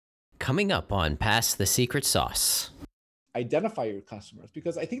coming up on Pass the Secret Sauce. Identify your customers,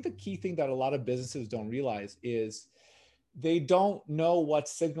 because I think the key thing that a lot of businesses don't realize is they don't know what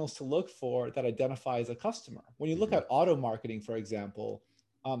signals to look for that identifies a customer. When you look at auto marketing, for example,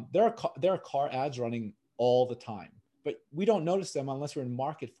 there are car ads running all the time, but we don't notice them unless we're in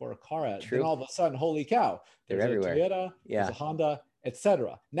market for a car ad. True. Then all of a sudden, holy cow, there's a Toyota, there's a Honda,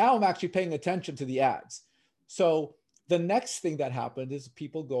 etc. Now I'm actually paying attention to the ads. So the next thing that happened is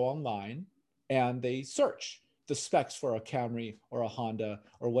people go online and they search the specs for a Camry or a Honda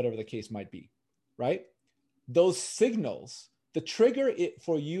or whatever the case might be, right? Those signals, the trigger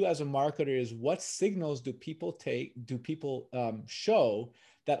for you as a marketer is what signals do people show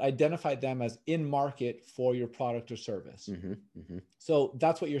that identify them as in market for your product or service. So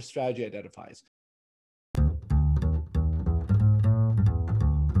that's what your strategy identifies.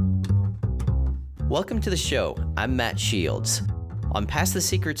 Welcome to the show. I'm Matt Shields. On Pass the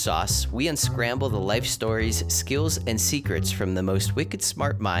Secret Sauce, we unscramble the life stories, skills, and secrets from the most wicked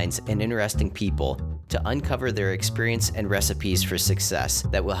smart minds and interesting people to uncover their experience and recipes for success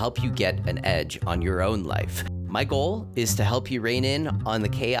that will help you get an edge on your own life. My goal is to help you rein in on the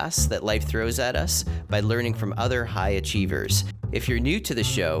chaos that life throws at us by learning from other high achievers. If you're new to the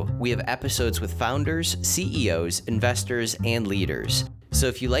show, we have episodes with founders, CEOs, investors, and leaders. So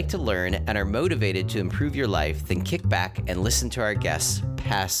if you like to learn and are motivated to improve your life, then kick back and listen to our guests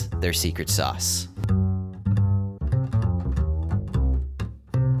pass their secret sauce.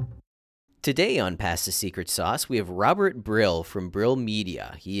 Today on Pass the Secret Sauce, we have Robert Brill from Brill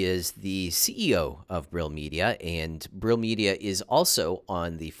Media. He is the CEO of Brill Media, and Brill Media is also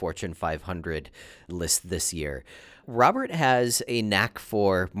on the Fortune 500 list this year. Robert has a knack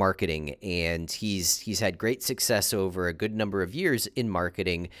for marketing, and he's had great success over a good number of years in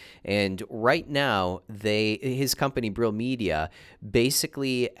marketing. And right now, his company, Brill Media,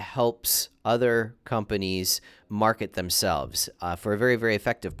 basically helps other companies market themselves for a very, very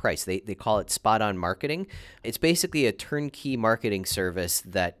effective price. They call it spot-on marketing. It's basically a turnkey marketing service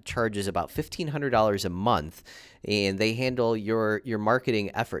that charges about $1,500 a month, and they handle your marketing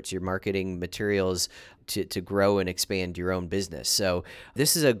efforts, your marketing materials to grow and expand your own business. So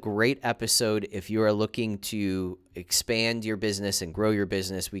this is a great episode if you are looking to expand your business and grow your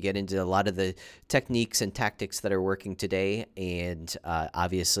business. We get into a lot of the techniques and tactics that are working today, and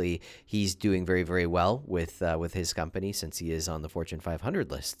obviously he's doing very, very well with his company since he is on the Fortune 500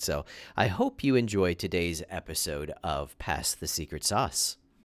 list. So I hope you enjoy today's episode of Pass the Secret Sauce.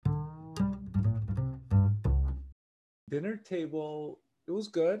 Dinner table, it was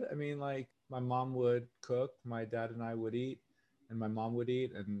good. I mean, like, my mom would cook, my dad and I would eat, and my mom would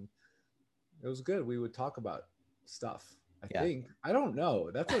eat, and it was good. We would talk about stuff. I think. I don't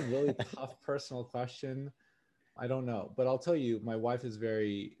know. That's a really tough personal question. I don't know. But I'll tell you, my wife is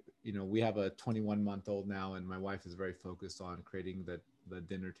very, we have a 21-month-old now, and my wife is very focused on creating the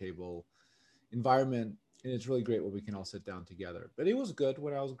dinner table environment. And it's really great when we can all sit down together. But it was good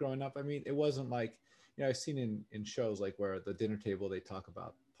when I was growing up. I mean, it wasn't like, I've seen in shows like where at the dinner table, they talk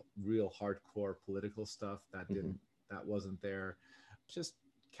about real hardcore political stuff that wasn't there. Just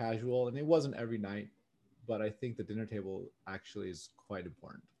casual. And it wasn't every night, but I think the dinner table actually is quite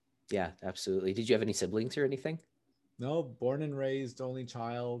important. Yeah, absolutely. Did you have any siblings or anything? No, born and raised, only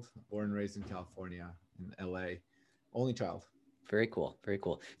child, born and raised in California, in LA, only child. Very cool. Very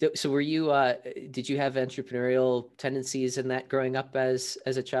cool. So were you, did you have entrepreneurial tendencies in that growing up as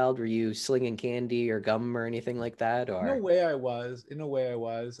a child? Were you slinging candy or gum or anything like that? Or? In a way I was.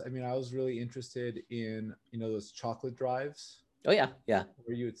 I mean, I was really interested in, those chocolate drives. Oh, yeah. Yeah.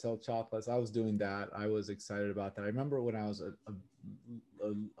 Where you would sell chocolates. I was doing that. I was excited about that. I remember when I was a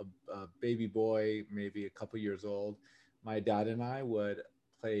baby boy, maybe a couple years old, my dad and I would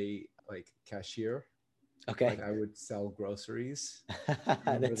play like cashier. Okay. Like I would sell groceries.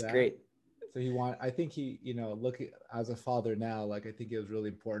 That's great. So I think he, look as a father now, like I think it was really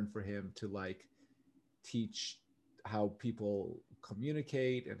important for him to like teach how people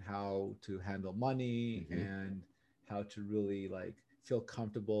communicate and how to handle money and how to really like feel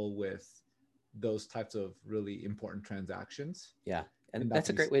comfortable with those types of really important transactions. Yeah. And that's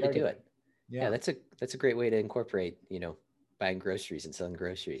a great way to do it. Yeah. That's a great way to incorporate, buying groceries and selling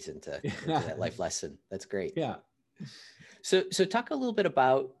groceries into that life lesson. That's great. Yeah. So talk a little bit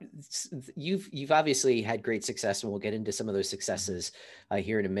about, you've obviously had great success, and we'll get into some of those successes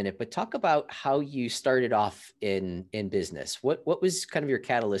here in a minute, but talk about how you started off in business. What was kind of your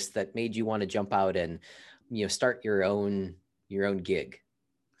catalyst that made you want to jump out and, start your own gig?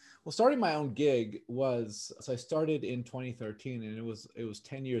 Well, starting my own gig so I started in 2013, and it was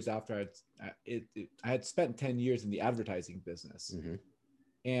 10 years after I had spent 10 years in the advertising business.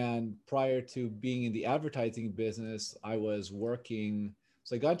 And prior to being in the advertising business, I was working.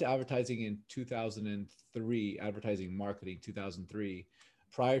 So I got into advertising in 2003, advertising marketing 2003.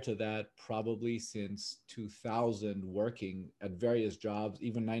 Prior to that, probably since 2000, working at various jobs,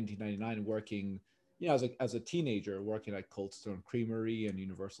 even 1999, working, as a teenager, working at Cold Stone Creamery and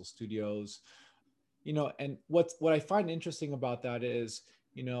Universal Studios. And what I find interesting about that is,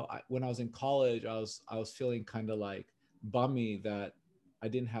 when I was in college, I was feeling kind of like bummy that I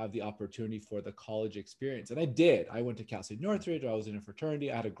didn't have the opportunity for the college experience. And I did. I went to Cal State Northridge. I was in a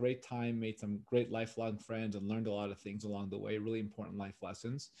fraternity. I had a great time, made some great lifelong friends, and learned a lot of things along the way, really important life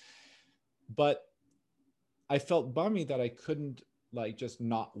lessons. But I felt bummy that I couldn't like just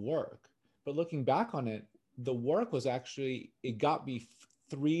not work. But looking back on it, the work was actually, it got me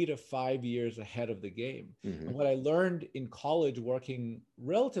 3 to 5 years ahead of the game. Mm-hmm. And what I learned in college, working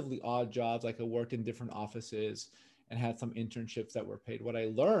relatively odd jobs, like I worked in different offices and had some internships that were paid. What I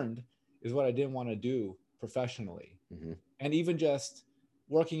learned is what I didn't want to do professionally. Mm-hmm. And even just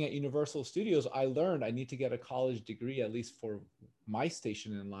working at Universal Studios, I learned I need to get a college degree, at least for my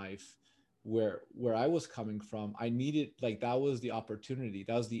station in life, where I was coming from. I needed, like, that was the opportunity,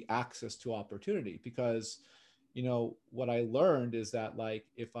 that was the access to opportunity. Because what I learned is that, like,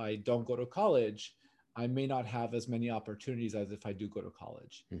 if I don't go to college, I may not have as many opportunities as if I do go to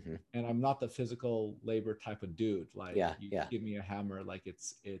college. Mm-hmm. And I'm not the physical labor type of dude. Like, Yeah, you yeah. give me a hammer, like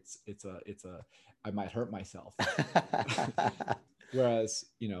it's a I might hurt myself. Whereas,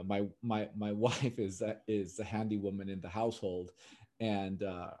 my wife is the handy woman in the household, and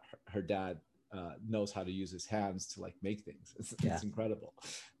her dad knows how to use his hands to, like, make things. Yeah. It's incredible.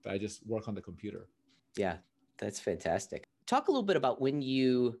 But I just work on the computer. Yeah, that's fantastic. Talk a little bit about when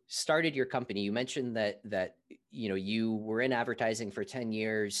you started your company. You mentioned that you were in advertising for 10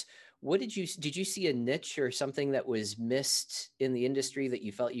 years. What did you see a niche or something that was missed in the industry that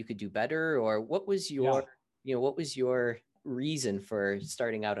you felt you could do better? Or what was Yeah. your reason for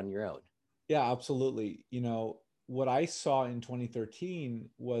starting out on your own? Yeah, absolutely. What I saw in 2013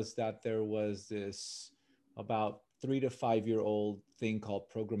 was that there was this about 3 to 5 year old thing called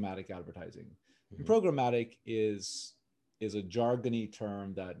programmatic advertising. And Mm-hmm. programmatic is a jargony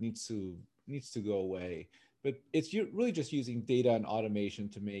term that needs to go away. But it's really just using data and automation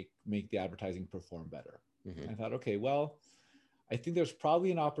to make the advertising perform better. Mm-hmm. I thought, okay, well, I think there's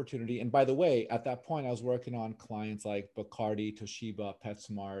probably an opportunity. And by the way, at that point, I was working on clients like Bacardi, Toshiba,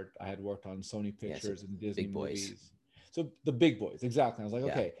 PetSmart. I had worked on Sony Yeah, so Pictures and Disney big boys. movies. So the big boys, exactly. I was like,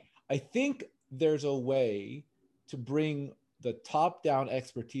 Yeah. okay, I think there's a way to bring the top-down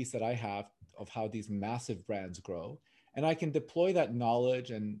expertise that I have of how these massive brands grow, and I can deploy that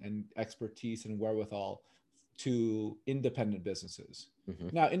knowledge and expertise and wherewithal to independent businesses. Mm-hmm.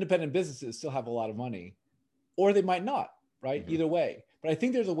 Now, independent businesses still have a lot of money, or they might not, right? Mm-hmm. Either way. But I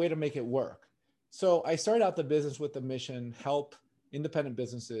think there's a way to make it work. So I started out the business with the mission: help independent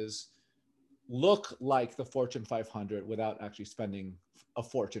businesses look like the Fortune 500 without actually spending a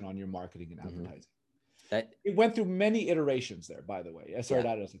fortune on your marketing and Mm-hmm. advertising. That It went through many iterations there, by the way. I started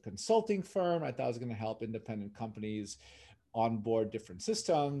Yeah. out as a consulting firm. I thought I was going to help independent companies onboard different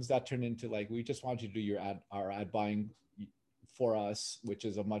systems. That turned into, like, we just want you to do our ad buying for us, which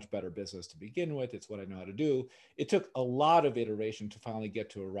is a much better business to begin with. It's what I know how to do. It took a lot of iteration to finally get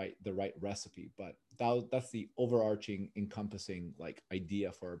to the right recipe, but that's the overarching, encompassing, like,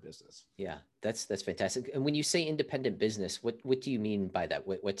 idea for our business. Yeah, that's fantastic. And when you say independent business, what do you mean by that?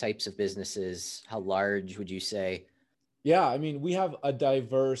 What types of businesses? How large would you say? Yeah, I mean, we have a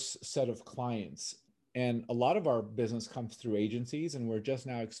diverse set of clients, and a lot of our business comes through agencies, and we're just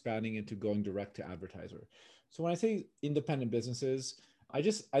now expanding into going direct to advertiser. So when I say independent businesses, I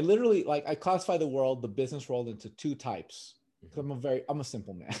literally, like, I classify the business world into two types, because I'm a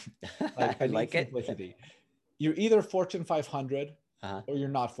simple man. Like, I I need like it. simplicity. You're either Fortune 500 Uh-huh. or you're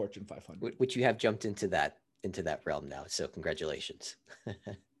not Fortune 500. Which you have jumped into that realm now. So congratulations.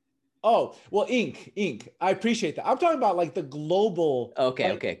 Oh, well, Inc. I appreciate that. I'm talking about, like, the global, Okay,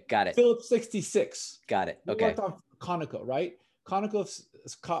 like okay, got it. Phillips 66. Got it. We Okay. worked on Conoco, right?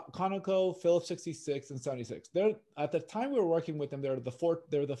 Conoco, Phillips 66 and 76. They're, at the time we were working with them, they're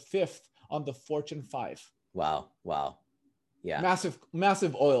the fifth on the Fortune 5. Wow. Yeah.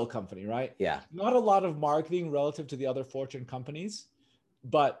 Massive oil company, right? Yeah. Not a lot of marketing relative to the other Fortune companies,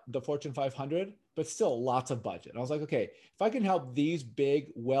 but the Fortune 500, but still lots of budget. And I was like, okay, if I can help these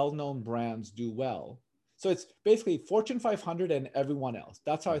big, well-known brands do well. So it's basically Fortune 500 and everyone else.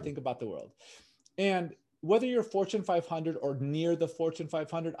 That's how I think about the world. And whether you're Fortune 500 or near the Fortune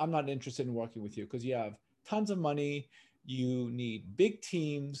 500, I'm not interested in working with you, because you have tons of money, you need big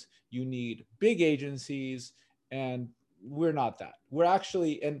teams, you need big agencies, and we're not that. We're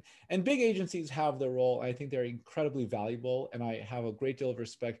actually, and big agencies have their role. I think they're incredibly valuable, and I have a great deal of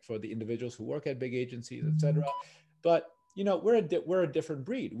respect for the individuals who work at big agencies, et cetera. But we're a different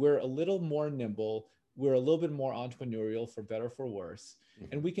breed. We're a little more nimble. We're a little bit more entrepreneurial, for better or for worse,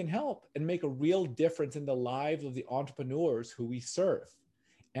 and we can help and make a real difference in the lives of the entrepreneurs who we serve,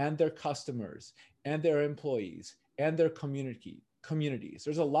 and their customers, and their employees, and their communities.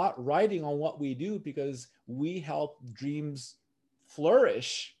 There's a lot riding on what we do because we help dreams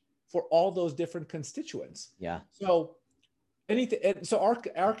flourish for all those different constituents. Yeah. So anything, so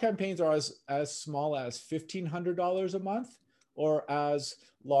our campaigns are as small as $1,500 a month, or as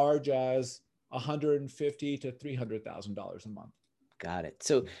large as $150,000 to $300,000 a month. Got it.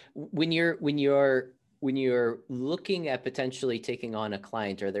 So when you're looking at potentially taking on a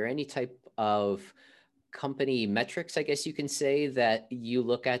client, are there any type of company metrics, I guess you can say, that you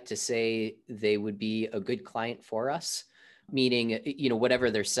look at to say they would be a good client for us? Meaning, whatever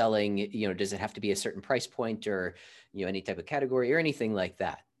they're selling, does it have to be a certain price point, or, any type of category or anything like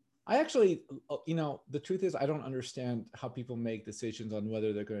that? I actually, the truth is I don't understand how people make decisions on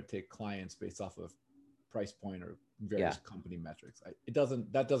whether they're going to take clients based off of price point or various company metrics. That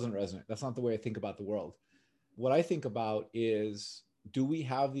doesn't resonate. That's not the way I think about the world. What I think about is, do we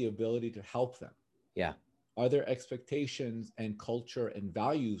have the ability to help them? Yeah. Are their expectations and culture and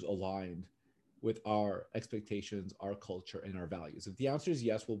values aligned with our expectations, our culture, and our values? If the answer is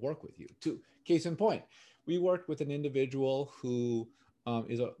yes, we'll work with you. Case in point, we worked with an individual who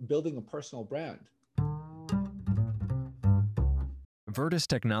is building a personal brand. Vertus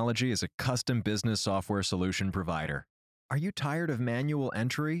Technology is a custom business software solution provider. Are you tired of manual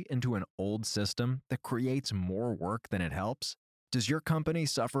entry into an old system that creates more work than it helps? Does your company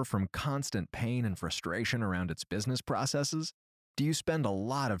suffer from constant pain and frustration around its business processes? Do you spend a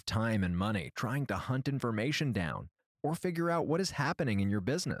lot of time and money trying to hunt information down or figure out what is happening in your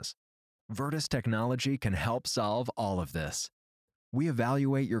business? Vertus Technology can help solve all of this. We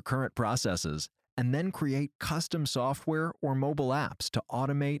evaluate your current processes and then create custom software or mobile apps to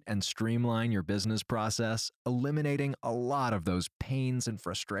automate and streamline your business process, eliminating a lot of those pains and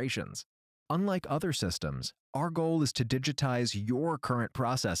frustrations. Unlike other systems, our goal is to digitize your current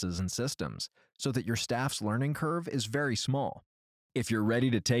processes and systems so that your staff's learning curve is very small. If you're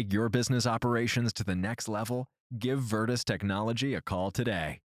ready to take your business operations to the next level, give Vertus Technology a call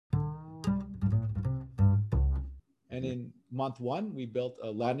today. And in month 1, we built a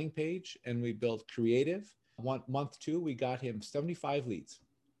landing page and we built creative. Month 2, we got him 75 leads.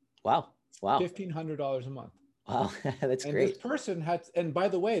 Wow. $1,500 a month. Wow. That's and great. This person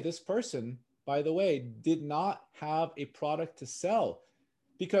this person, did not have a product to sell,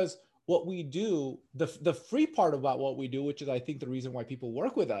 because what we do, the free part about what we do, which is I think the reason why people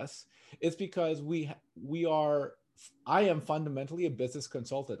work with us, is because I am fundamentally a business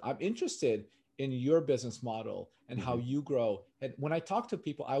consultant. I'm interested in your business model and how you grow. And when I talk to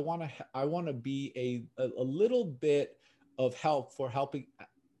people, I want to be a little bit of help for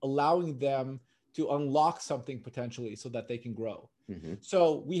allowing them to unlock something potentially so that they can grow.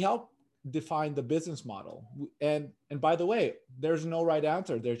 So we help define the business model. And by the way, there's no right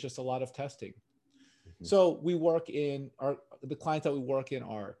answer. There's just a lot of testing. So we work the clients that we work in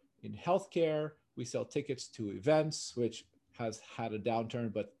are in healthcare. We sell tickets to events, which has had a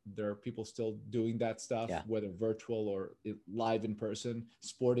downturn, but there are people still doing that stuff, whether virtual or live in person,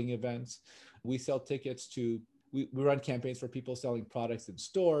 sporting events. We sell tickets we run campaigns for people selling products in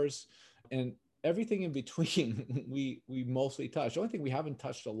stores, and everything in between we mostly touch. The only thing we haven't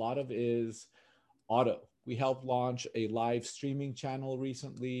touched a lot of is auto. We helped launch a live streaming channel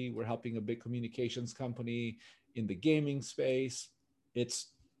recently. We're helping a big communications company in the gaming space.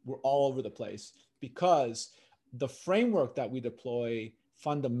 We're all over the place because the framework that we deploy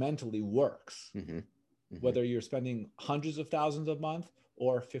fundamentally works, whether you're spending hundreds of thousands a month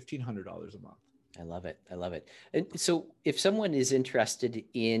or $1,500 a month. I love it. And so if someone is interested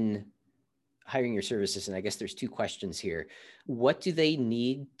in hiring your services, and I guess there's 2 questions here, what do they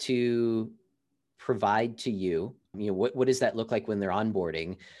need to provide to you? What does that look like when they're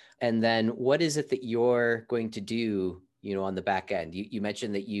onboarding? And then what is it that you're going to do on the back end? You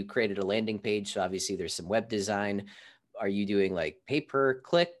mentioned that you created a landing page. So obviously there's some web design. Are you doing like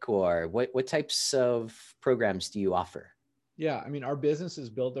pay-per-click, or what types of programs do you offer? Yeah, I mean, our business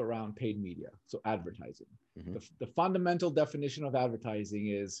is built around paid media, so advertising. The fundamental definition of advertising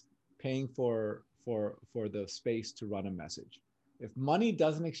is paying for the space to run a message. If money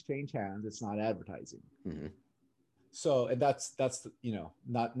doesn't exchange hands, it's not advertising. So, and that's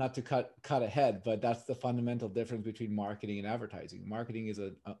not to cut ahead, but that's the fundamental difference between marketing and advertising. Marketing is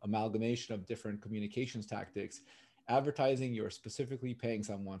an amalgamation of different communications tactics. Advertising, you're specifically paying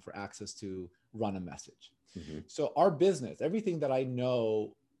someone for access to run a message. Mm-hmm. So our business, everything that I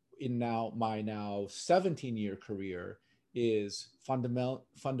know in my 17-year career is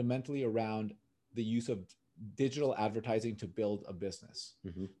fundamentally around the use of digital advertising to build a business.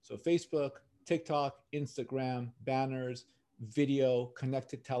 Mm-hmm. So Facebook, TikTok, Instagram, banners, video,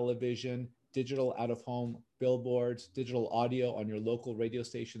 connected television, digital out of home billboards, digital audio on your local radio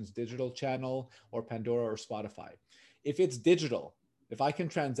station's digital channel or Pandora or Spotify. If it's digital, if I can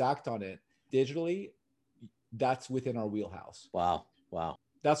transact on it digitally, that's within our wheelhouse. Wow. Wow.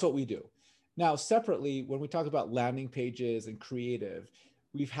 That's what we do. Now, separately, when we talk about landing pages and creative,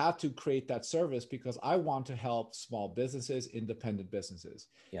 we've had to create that service because I want to help small businesses, independent businesses.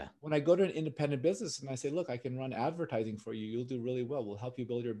 Yeah. When I go to an independent business and I say, look, I can run advertising for you, you'll do really well. We'll help you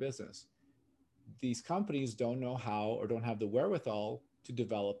build your business. These companies don't know how or don't have the wherewithal to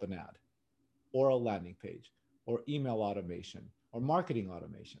develop an ad or a landing page or email automation or marketing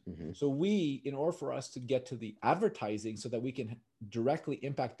automation. Mm-hmm. So we, in order for us to get to the advertising so that we can directly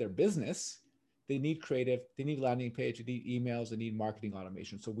impact their business, they need creative, they need landing page, they need emails, they need marketing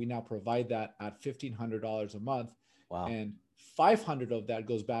automation. So we now provide that at $1,500 a month. Wow. And 500 of that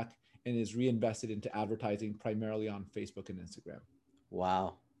goes back and is reinvested into advertising primarily on Facebook and Instagram.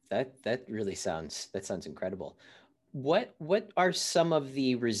 Wow. That really sounds incredible. What are some of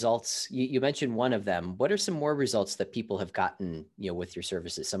the results? You mentioned one of them. What are some more results that people have gotten, with your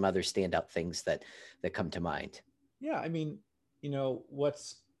services? Some other standout things that come to mind? Yeah, I mean,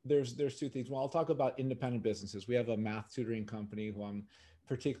 there's two things. Well, I'll talk about independent businesses. We have a math tutoring company who I'm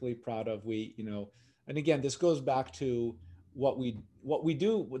particularly proud of. And again, this goes back to what we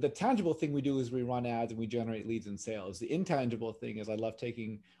do. The tangible thing we do is we run ads and we generate leads and sales. The intangible thing is I love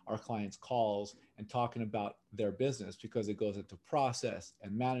taking our clients' calls and talking about their business because it goes into process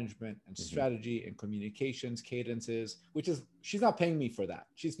and management and strategy and communications, cadences, she's not paying me for that.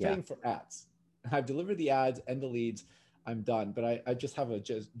 She's paying for ads. I've delivered the ads and the leads. I'm done, but I just have a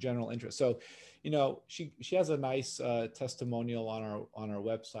general interest. So, she has a nice testimonial on our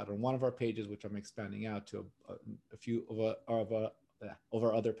website on one of our pages, which I'm expanding out to a few of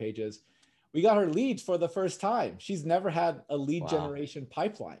our other pages. We got her leads for the first time. She's never had a lead generation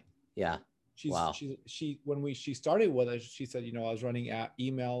pipeline. Yeah. She when she started with us, she said, I was running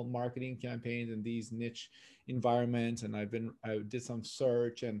email marketing campaigns in these niche environments, and I did some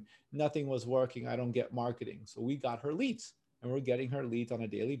search and nothing was working. I don't get marketing. So we got her leads, and we're getting her leads on a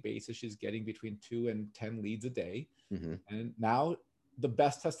daily basis. She's getting between 2 and 10 leads a day. Mm-hmm. And now the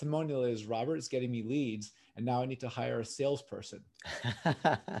best testimonial is Robert is getting me leads, and now I need to hire a salesperson.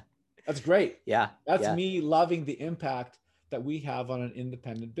 That's great. Yeah. That's me loving the impact that we have on an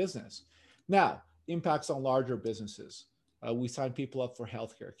independent business. Now, impacts on larger businesses. We sign people up for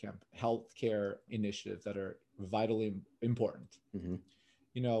healthcare initiatives that are vitally important. Mm-hmm.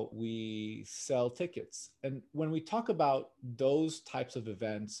 We sell tickets. And when we talk about those types of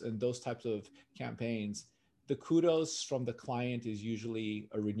events and those types of campaigns, the kudos from the client is usually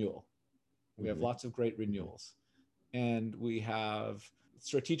a renewal. We have lots of great renewals. And we have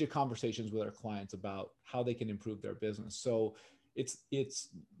strategic conversations with our clients about how they can improve their business. So it's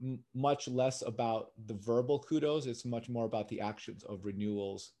much less about the verbal kudos. It's much more about the actions of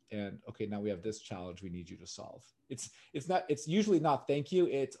renewals. And okay, now we have this challenge we need you to solve. It's usually not thank you.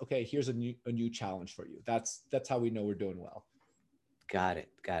 It's okay, here's a new challenge for you. That's how we know we're doing well. Got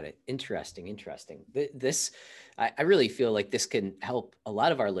it. Interesting. I really feel like this can help a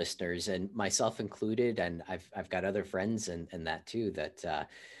lot of our listeners, and myself included. And I've got other friends and that too, that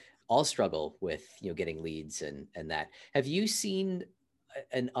all struggle with, getting leads and that. Have you seen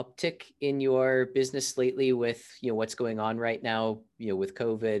an uptick in your business lately with, what's going on right now, with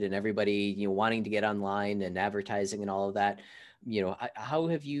COVID and everybody, wanting to get online and advertising and all of that? How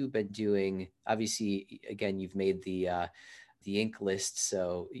have you been doing? Obviously, again, you've made the Inc. list,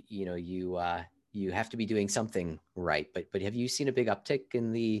 so you have to be doing something right. But have you seen a big uptick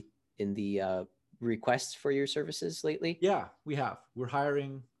in the requests for your services lately? Yeah, we have. We're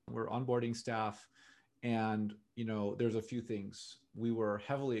hiring, we're onboarding staff, and there's a few things. We were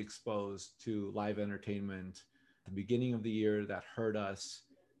heavily exposed to live entertainment at the beginning of the year that hurt us.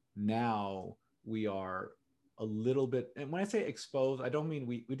 Now we are a little bit, and when I say exposed, I don't mean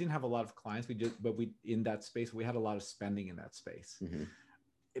we didn't have a lot of clients. We in that space, we had a lot of spending in that space. Mm-hmm.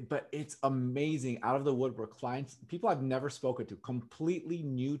 But it's amazing, out of the woodwork, clients, people I've never spoken to, completely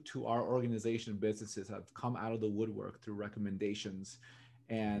new to our organization, businesses have come out of the woodwork through recommendations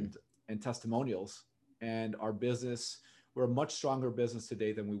and testimonials. And our business, we're a much stronger business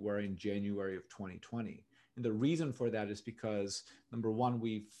today than we were in January of 2020. And the reason for that is because, number one,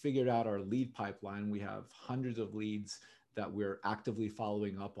 we figured out our lead pipeline. We have hundreds of leads that we're actively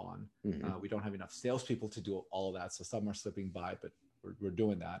following up on. We don't have enough salespeople to do all of that. So some are slipping by, but we're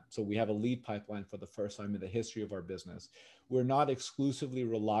doing that. So we have a lead pipeline for the first time in the history of our business. We're not exclusively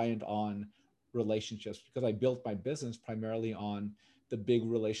reliant on relationships, because I built my business primarily on the big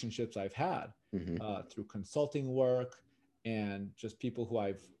relationships I've had through consulting work and just people who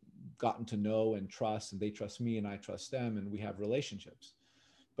I've gotten to know and trust, and they trust me and I trust them, and we have relationships.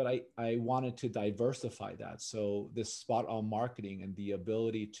 But I wanted to diversify that. So this spot on marketing and the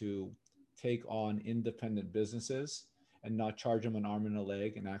ability to take on independent businesses and not charge them an arm and a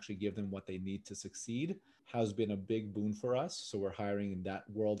leg and actually give them what they need to succeed has been a big boon for us. So we're hiring in that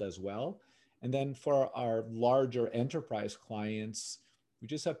world as well. And then for our larger enterprise clients, we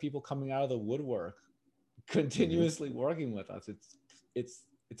just have people coming out of the woodwork continuously working with us. It's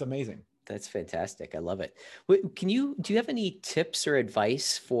amazing. That's fantastic. I love it. Do you have any tips or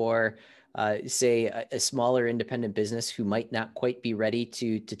advice for, say, a smaller independent business who might not quite be ready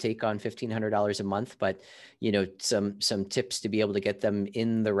to take on $1,500 a month, but some tips to be able to get them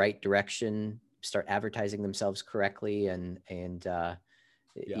in the right direction, start advertising themselves correctly, and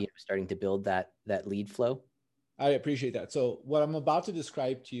starting to build that lead flow? I appreciate that. So what I'm about to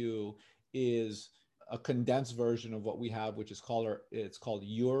describe to you is a condensed version of what we have, which is called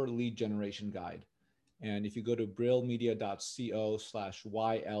Your Lead Generation Guide. And if you go to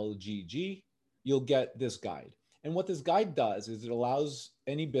brillmedia.co/YLGG, you'll get this guide. And what this guide does is it allows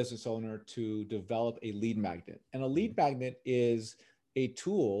any business owner to develop a lead magnet. And a lead magnet is a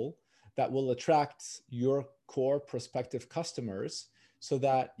tool that will attract your core prospective customers so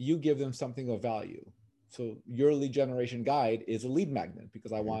that you give them something of value. So your lead generation guide is a lead magnet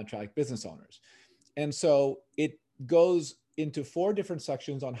because I want to attract business owners. And so it goes into 4 different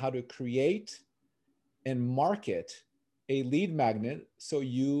sections on how to create and market a lead magnet so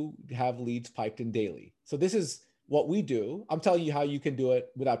you have leads piped in daily. So this is what we do. I'm telling you how you can do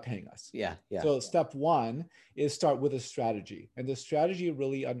it without paying us. Yeah. So step 1 is start with a strategy. And the strategy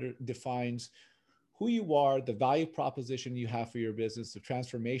really defines who you are, the value proposition you have for your business, the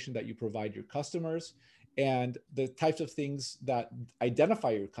transformation that you provide your customers, and the types of things that identify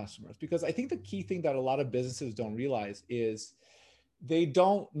your customers. Because I think the key thing that a lot of businesses don't realize is they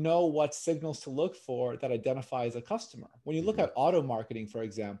don't know what signals to look for that identifies a customer. When you look at auto marketing, for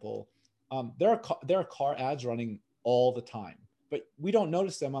example, there are car ads running all the time, but we don't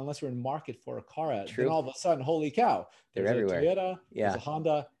notice them unless we're in market for a car ad. True. Then all of a sudden, holy cow, They're there's everywhere. a Toyota, there's a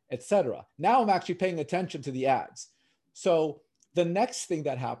Honda, etc. Now I'm actually paying attention to the ads. So the next thing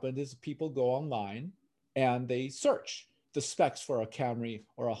that happened is people go online and they search the specs for a Camry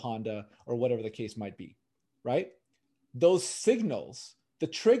or a Honda or whatever the case might be, right? Those signals, the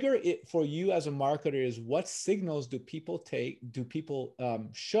trigger for you as a marketer is what signals do people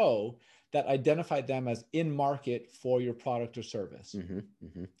show that identify them as in market for your product or service.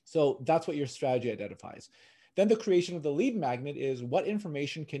 So that's what your strategy identifies. Then the creation of the lead magnet is what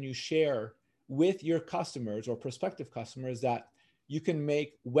information can you share with your customers or prospective customers that you can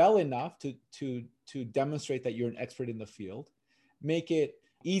make well enough to demonstrate that you're an expert in the field, make it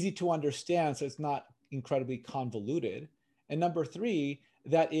easy to understand so it's not incredibly convoluted. And number 3,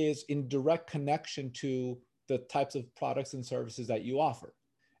 that is in direct connection to the types of products and services that you offer.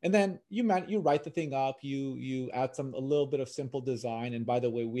 And then you write the thing up, you add a little bit of simple design. And by the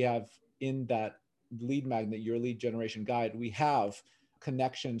way, we have in that lead magnet, your lead generation guide, we have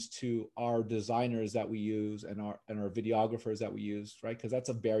connections to our designers that we use and our videographers that we use, right? Because that's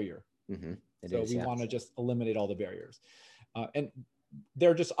a barrier. So we want to just eliminate all the barriers. And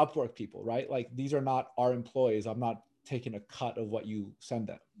they're just Upwork people, right? Like these are not our employees. I'm not taking a cut of what you send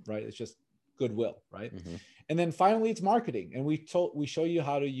them, right? It's just goodwill, right? And then finally, it's marketing. And we show you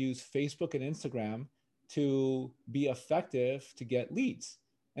how to use Facebook and Instagram to be effective to get leads.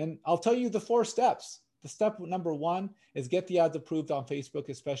 And I'll tell you the 4 steps. The step number 1 is get the ads approved on Facebook,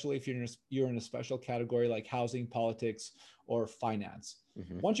 especially if you're in a special category like housing, politics, or finance.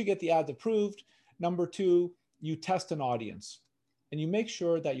 Once you get the ads approved, number 2, you test an audience. And you make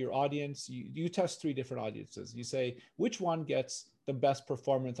sure that your audience, you test 3 different audiences. You say, which one gets the best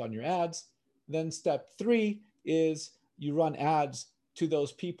performance on your ads? Then step 3 is you run ads to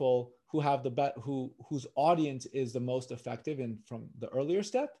those people who have whose audience is the most effective from the earlier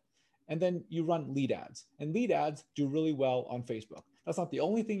step. And then you run lead ads. And lead ads do really well on Facebook. That's not the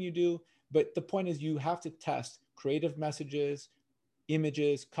only thing you do, but the point is you have to test creative messages,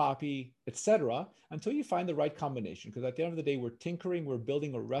 images, copy, etc., until you find the right combination. Because at the end of the day, we're tinkering, we're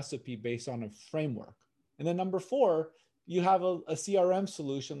building a recipe based on a framework. And then number 4, you have a CRM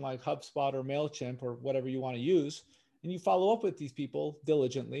solution like HubSpot or MailChimp or whatever you want to use, and you follow up with these people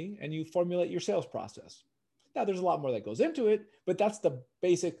diligently and you formulate your sales process. Now, there's a lot more that goes into it, but that's the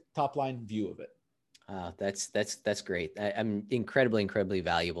basic top line view of it. That's great. I'm incredibly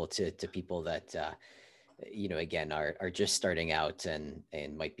valuable to people that, again, are just starting out and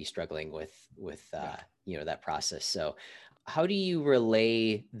might be struggling with that process. So how do you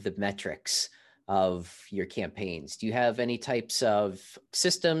relay the metrics of your campaigns? Do you have any types of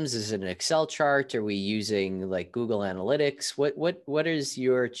systems? Is it an Excel chart? Are we using like Google Analytics? What is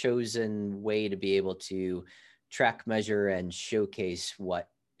your chosen way to be able to track, measure, and showcase what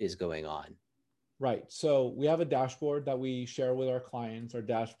is going on? Right. So we have a dashboard that we share with our clients. Our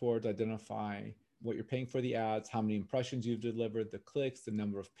dashboards identify what you're paying for the ads, how many impressions you've delivered, the clicks, the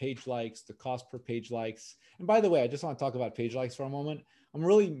number of page likes, the cost per page likes. And by the way, I just want to talk about page likes for a moment. I'm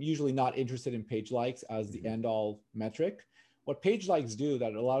really usually not interested in page likes as the end all metric. What page likes do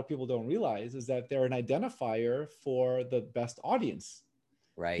that a lot of people don't realize is that they're an identifier for the best audience.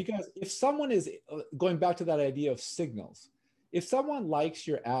 Right. Because if someone is going back to that idea of signals, if someone likes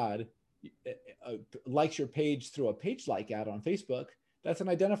your ad, likes your page through a page like ad on Facebook, that's an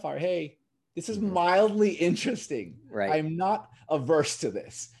identifier. Hey, this is mildly interesting. Right. I'm not averse to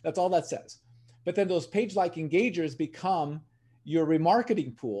this. That's all that says. But then those page like engagers become your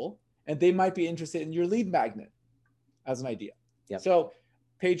remarketing pool, and they might be interested in your lead magnet as an idea. Yep. So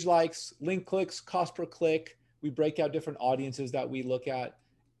page likes, link clicks, cost per click, we break out different audiences that we look at.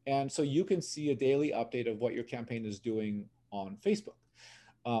 And so you can see a daily update of what your campaign is doing on Facebook.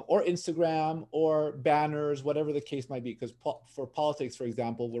 Or Instagram or banners, whatever the case might be. Because for politics, for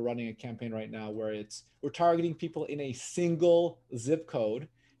example, we're running a campaign right now where we're targeting people in a single zip code.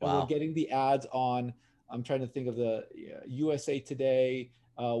 And we're getting the ads on, I'm trying to think of the USA Today,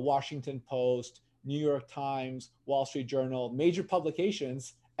 Washington Post, New York Times, Wall Street Journal, major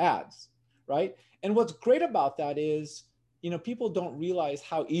publications, ads, right? And what's great about that is, people don't realize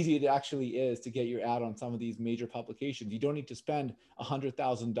how easy it actually is to get your ad on some of these major publications. You don't need to spend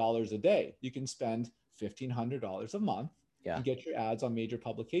 $100,000 a day. You can spend $1,500 a month and get your ads on major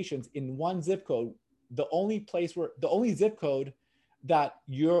publications in one zip code. The only zip code that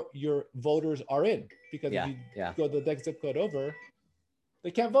your voters are in, because if you go the next zip code over, they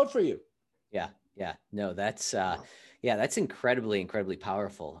can't vote for you. Yeah. No, that's incredibly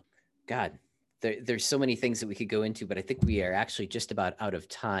powerful. God. There's so many things that we could go into, but I think we are actually just about out of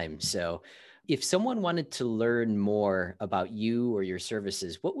time. So if someone wanted to learn more about you or your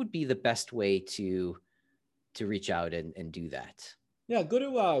services, what would be the best way to reach out and do that? Yeah, go to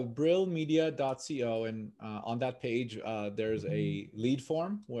brillmedia.co, and on that page, there's a lead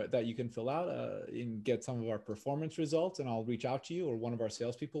form that you can fill out and get some of our performance results, and I'll reach out to you, or one of our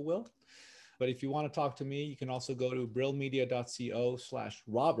salespeople will. But if you want to talk to me, you can also go to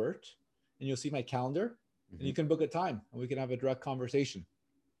brillmedia.co/Robert, and you'll see my calendar, and you can book a time and we can have a direct conversation.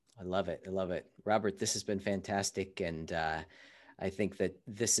 I love it. Robert, this has been fantastic. And I think that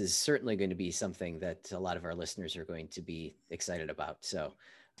this is certainly going to be something that a lot of our listeners are going to be excited about. So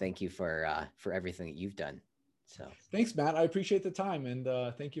thank you for everything that you've done. So thanks, Matt. I appreciate the time, and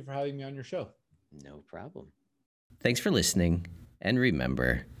thank you for having me on your show. No problem. Thanks for listening. And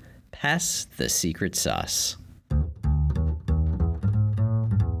remember, pass the secret sauce.